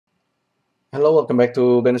Hello, welcome back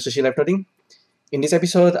to Benusushi LiveNoding. In this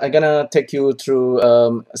episode, I'm gonna take you through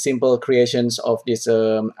simple creations of this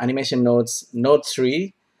animation nodes, node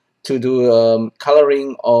 3, to do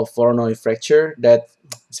coloring of Voronoi fracture that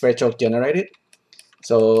Sverchok generated.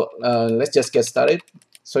 So let's just get started.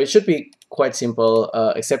 So it should be quite simple,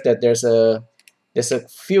 except that there's a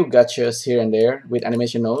few gotchas here and there with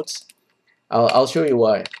animation nodes. I'll show you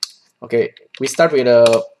why. Okay, we start with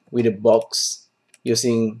a box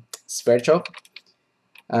using Sverchok,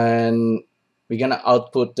 and we're gonna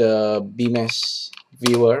output the bmesh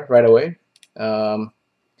viewer right away.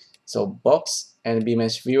 So box and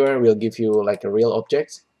bmesh viewer will give you like a real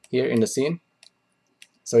object here in the scene.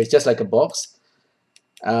 So it's just like a box.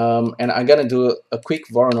 And I'm gonna do a quick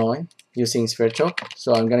Voronoi using Sverchok.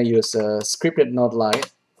 So I'm gonna use a scripted node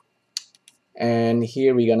light, and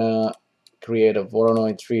here we're gonna create a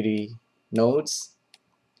Voronoi 3D nodes.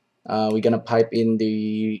 We're gonna pipe in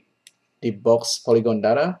the box polygon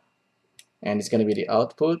data, and it's gonna be the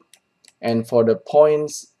output. And for the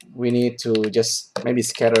points, we need to just maybe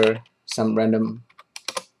scatter some random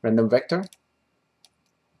vector.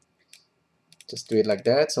 Just do it like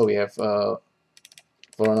that. So we have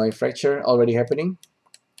Voronoi fracture already happening.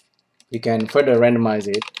 You can further randomize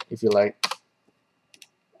it if you like,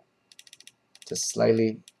 just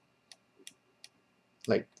slightly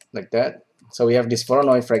like that. So we have this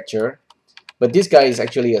Voronoi fracture, but this guy is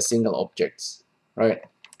actually a single object, right?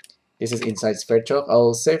 This is inside Sverchok.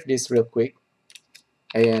 I'll save this real quick.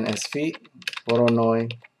 ANSV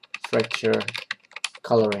Voronoi fracture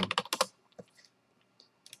coloring.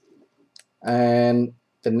 And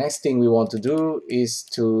the next thing we want to do is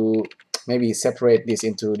to maybe separate this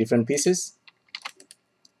into different pieces.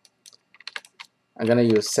 I'm gonna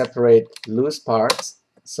use separate loose parts.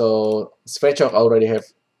 So Sverchok already have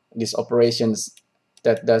these operations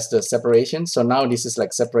that does the separation. So now this is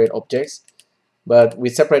like separate objects. But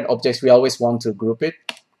with separate objects, we always want to group it.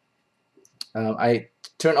 I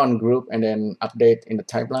turn on group and then update in the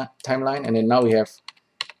timeline, and then now we have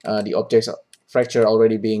the objects fracture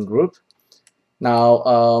already being grouped.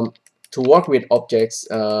 Now, to work with objects,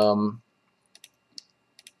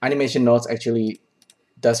 animation nodes actually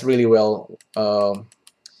does really well,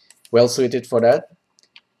 well suited for that.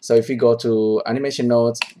 So if we go to animation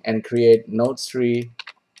nodes and create node 3,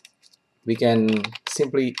 we can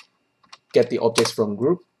simply get the objects from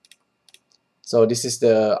group. So this is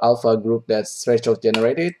the alpha group that Sverchok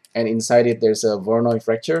generated, and inside it there's a Voronoi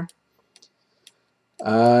fracture.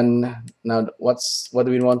 And now what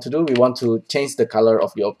do we want to do? We want to change the color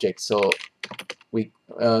of the object. So we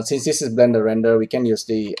since this is Blender render, we can use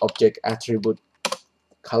the object attribute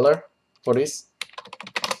color for this.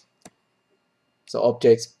 So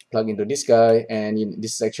objects plug into this guy, and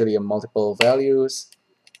this is actually a multiple values.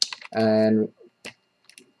 And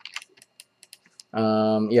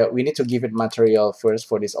yeah, we need to give it material first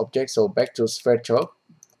for this object. So back to Sverchok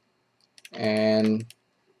and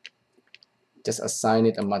just assign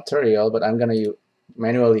it a material, but I'm gonna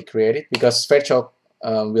manually create it because Sverchok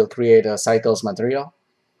will create a cycles material.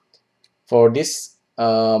 For this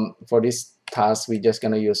task, we're just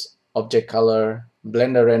gonna use object color,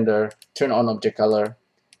 Blender render, turn on object color,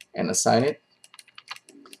 and assign it.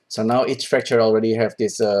 So now each fracture already have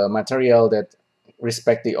this material that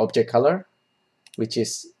respect the object color, which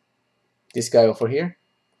is this guy over here.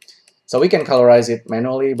 So we can colorize it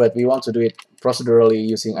manually, but we want to do it procedurally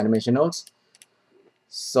using animation nodes.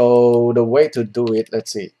 So the way to do it,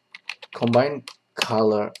 let's see, combine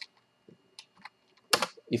color.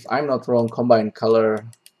 If I'm not wrong, combine color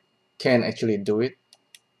can actually do it,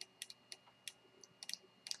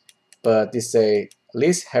 but this say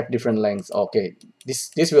list have different lengths. Okay,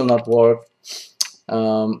 this will not work.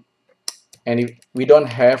 And if we don't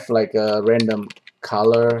have like a random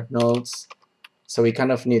color nodes, so we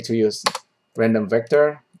kind of need to use random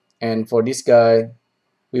vector. And for this guy,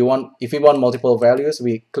 if we want multiple values,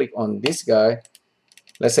 we click on this guy.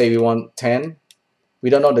 Let's say we want 10. We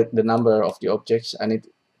don't know the number of the objects. I need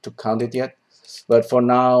to count it yet, but for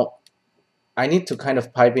now I need to kind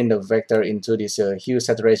of pipe in the vector into this hue,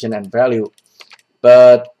 saturation, and value.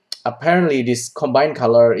 But apparently this combined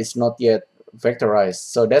color is not yet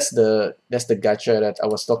vectorized. So that's the gotcha that I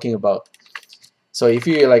was talking about. So if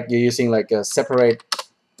you're using like a separate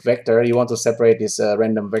vector, you want to separate this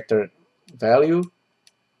random vector value,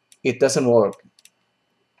 it doesn't work.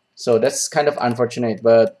 So that's kind of unfortunate,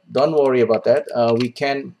 but don't worry about that. We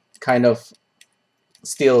can kind of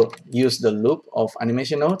still use the loop of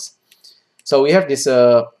animation nodes. So we have this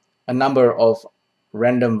a number of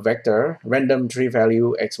random vector, random 3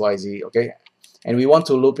 value XYZ, okay, and we want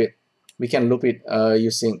to loop it. We can loop it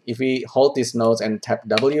using, if we hold these nodes and tap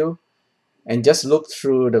W, and just loop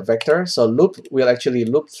through the vector. So loop will actually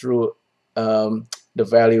loop through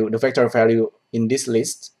the vector value in this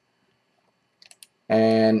list,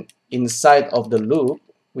 and inside of the loop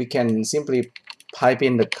we can simply pipe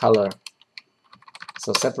in the color.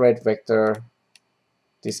 So separate vector,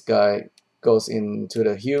 this guy goes into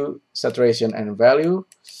the hue, saturation, and value,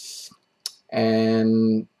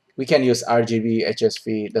 and we can use RGB,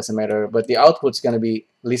 HSV, doesn't matter, but the output's gonna be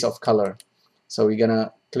list of color. So we're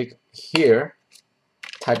gonna click here,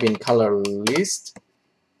 type in color list,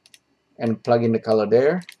 and plug in the color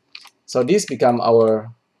there. So this become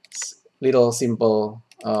our little simple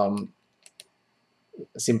node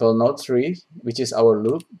 3, which is our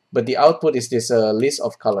loop, but the output is this list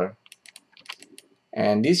of color,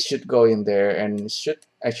 and this should go in there and should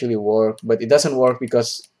actually work, but it doesn't work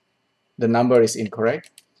because the number is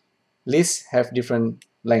incorrect. Lists have different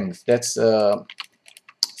length. That's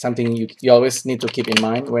something you always need to keep in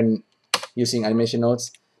mind when using animation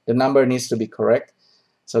nodes. The number needs to be correct.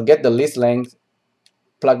 So get the list length,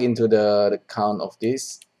 plug into the count of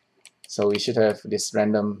this. So we should have this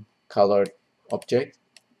random colored object.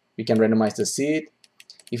 We can randomize the seed.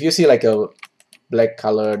 If you see like a black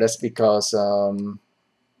color, that's because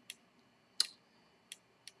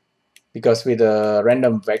with the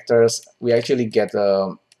random vectors we actually get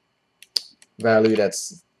a value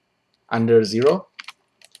that's under 0.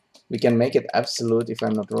 We can make it absolute if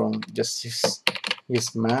I'm not wrong. Just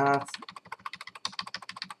use math,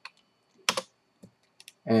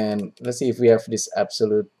 and let's see if we have this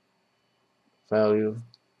absolute value.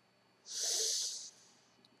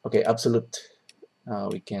 Okay, absolute.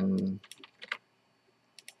 We can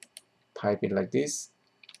pipe it like this.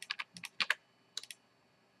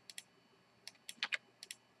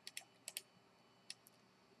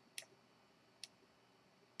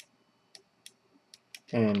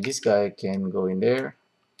 And this guy can go in there.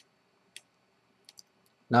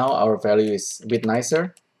 Now our value is a bit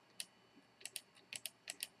nicer,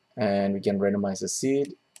 and we can randomize the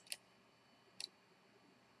seed,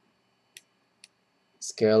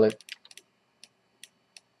 scale it.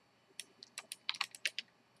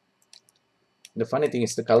 The funny thing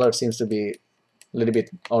is the color seems to be a little bit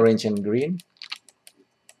orange and green.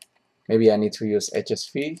 Maybe I need to use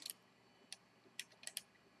HSV.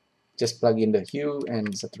 Just plug in the hue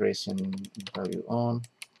and saturation value on.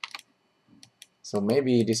 So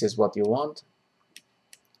maybe this is what you want.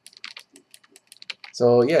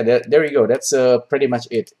 So yeah, there you go. That's pretty much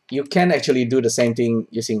it. You can actually do the same thing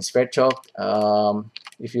using Sverchok.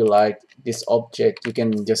 If you like this object, you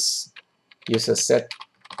can just use a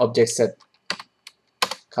object set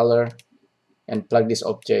color and plug this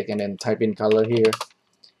object and then type in color here.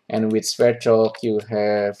 And with Sverchok you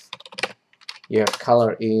have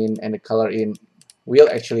color in, and the color in will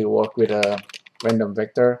actually work with a random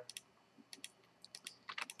vector.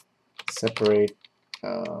 Separate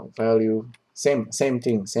value, same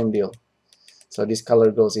thing, same deal. So this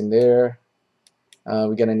color goes in there.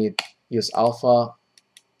 We're gonna use alpha.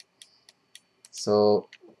 So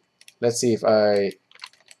let's see if I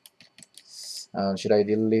should I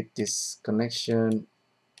delete this connection.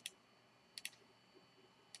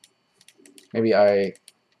 Maybe I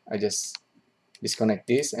just disconnect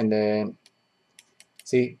this and then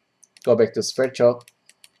see, go back to Sverchok.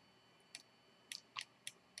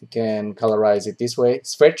 You can colorize it this way.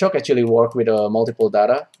 Sverchok actually work with multiple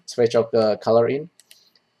data. Sverchok color in.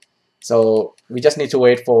 So we just need to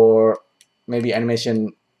wait for maybe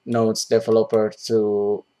animation nodes developer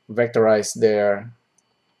to vectorize their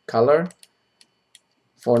color.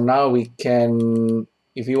 For now, we can,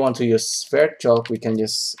 if we want to use Sverchok, we can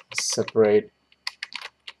just separate,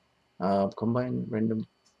 combine random.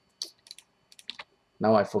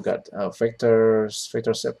 Now I forgot vector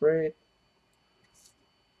separate.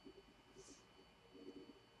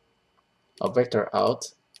 A vector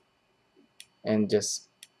out, and just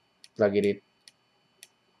plug it in.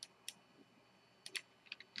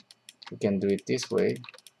 We can do it this way.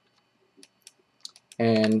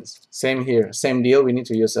 And same here, same deal. We need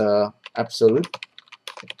to use a absolute.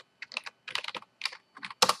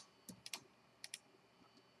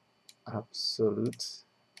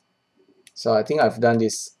 So I think I've done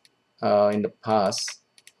this in the past.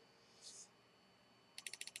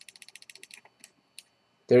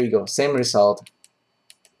 There you go, same result.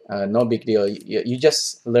 No big deal. You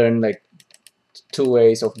just learn like 2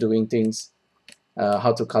 ways of doing things.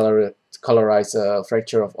 How to colorize a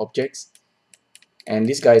fracture of objects. And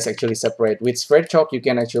this guy is actually separate. With Sverchok, you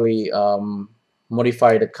can actually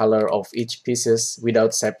modify the color of each pieces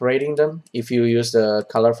without separating them if you use the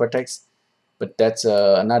color vertex. But that's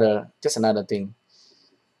just another thing.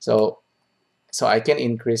 So So I can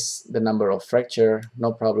increase the number of fracture,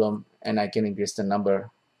 no problem, and I can increase the number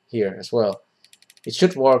here as well. It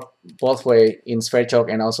should work both way in Sverchok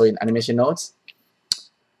and also in animation nodes.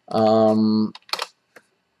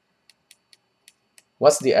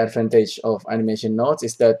 What's the advantage of animation nodes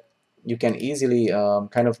is that you can easily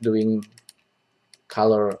kind of doing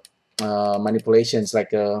color manipulations,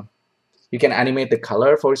 like you can animate the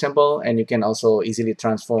color, for example, and you can also easily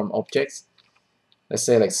transform objects. Let's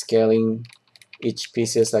say like scaling each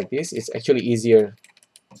pieces like this. It's actually easier,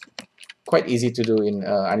 quite easy to do in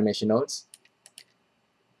animation nodes.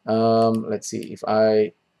 Let's see if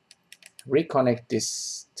I reconnect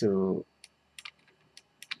this to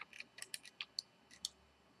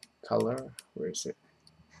color. Where is it?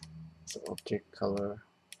 So object color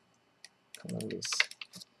list,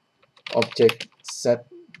 object set.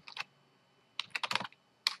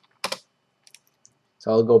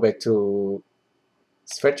 So I'll go back to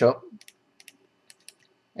Sverchok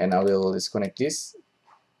and I will disconnect this.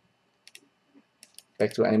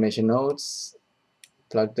 Back to animation nodes,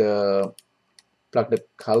 plug the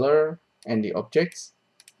color and the objects,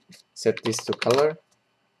 set this to color,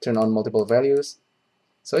 turn on multiple values.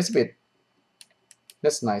 So it's a bit,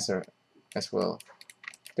 that's nicer as well.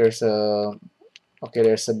 There's a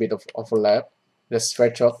bit of overlap. That's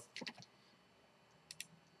Sverchok.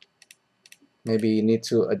 Maybe need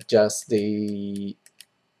to adjust the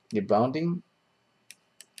bounding.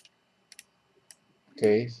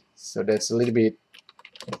 Okay, so that's a little bit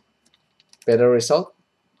better result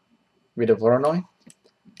with the Voronoi.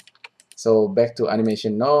 So back to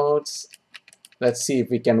animation nodes. Let's see if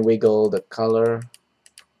we can wiggle the color.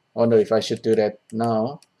 Wonder if I should do that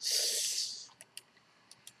now.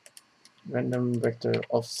 Random vector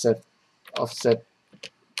offset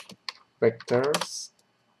vectors.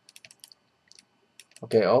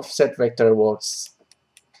 Okay, offset vector works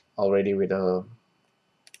already with a.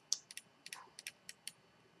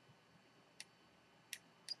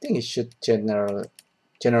 I think it should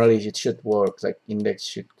generally it should work. Like index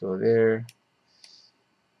should go there.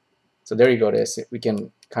 So there you go. There's we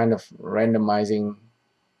can kind of randomizing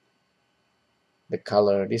the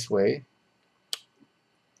color this way.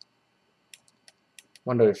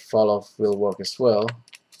 Wonder if fall off will work as well.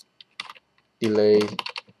 Delay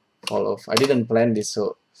fall off. I didn't plan this,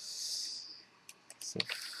 so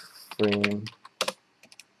frame.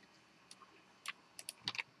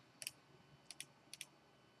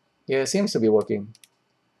 Yeah, it seems to be working.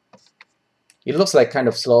 It looks like kind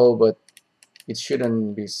of slow, but it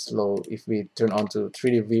shouldn't be slow if we turn on to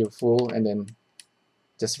 3D view full and then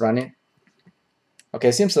just run it.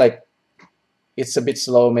 Okay, seems like it's a bit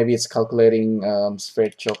slow. Maybe it's calculating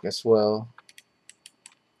Sverchok as well.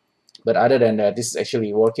 But other than that, this is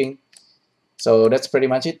actually working. So that's pretty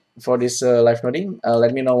much it for this live noding.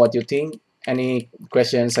 Let me know what you think. Any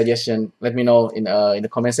question, suggestion, let me know in the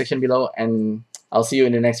comment section below, and I'll see you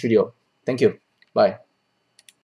in the next video. Thank you. Bye.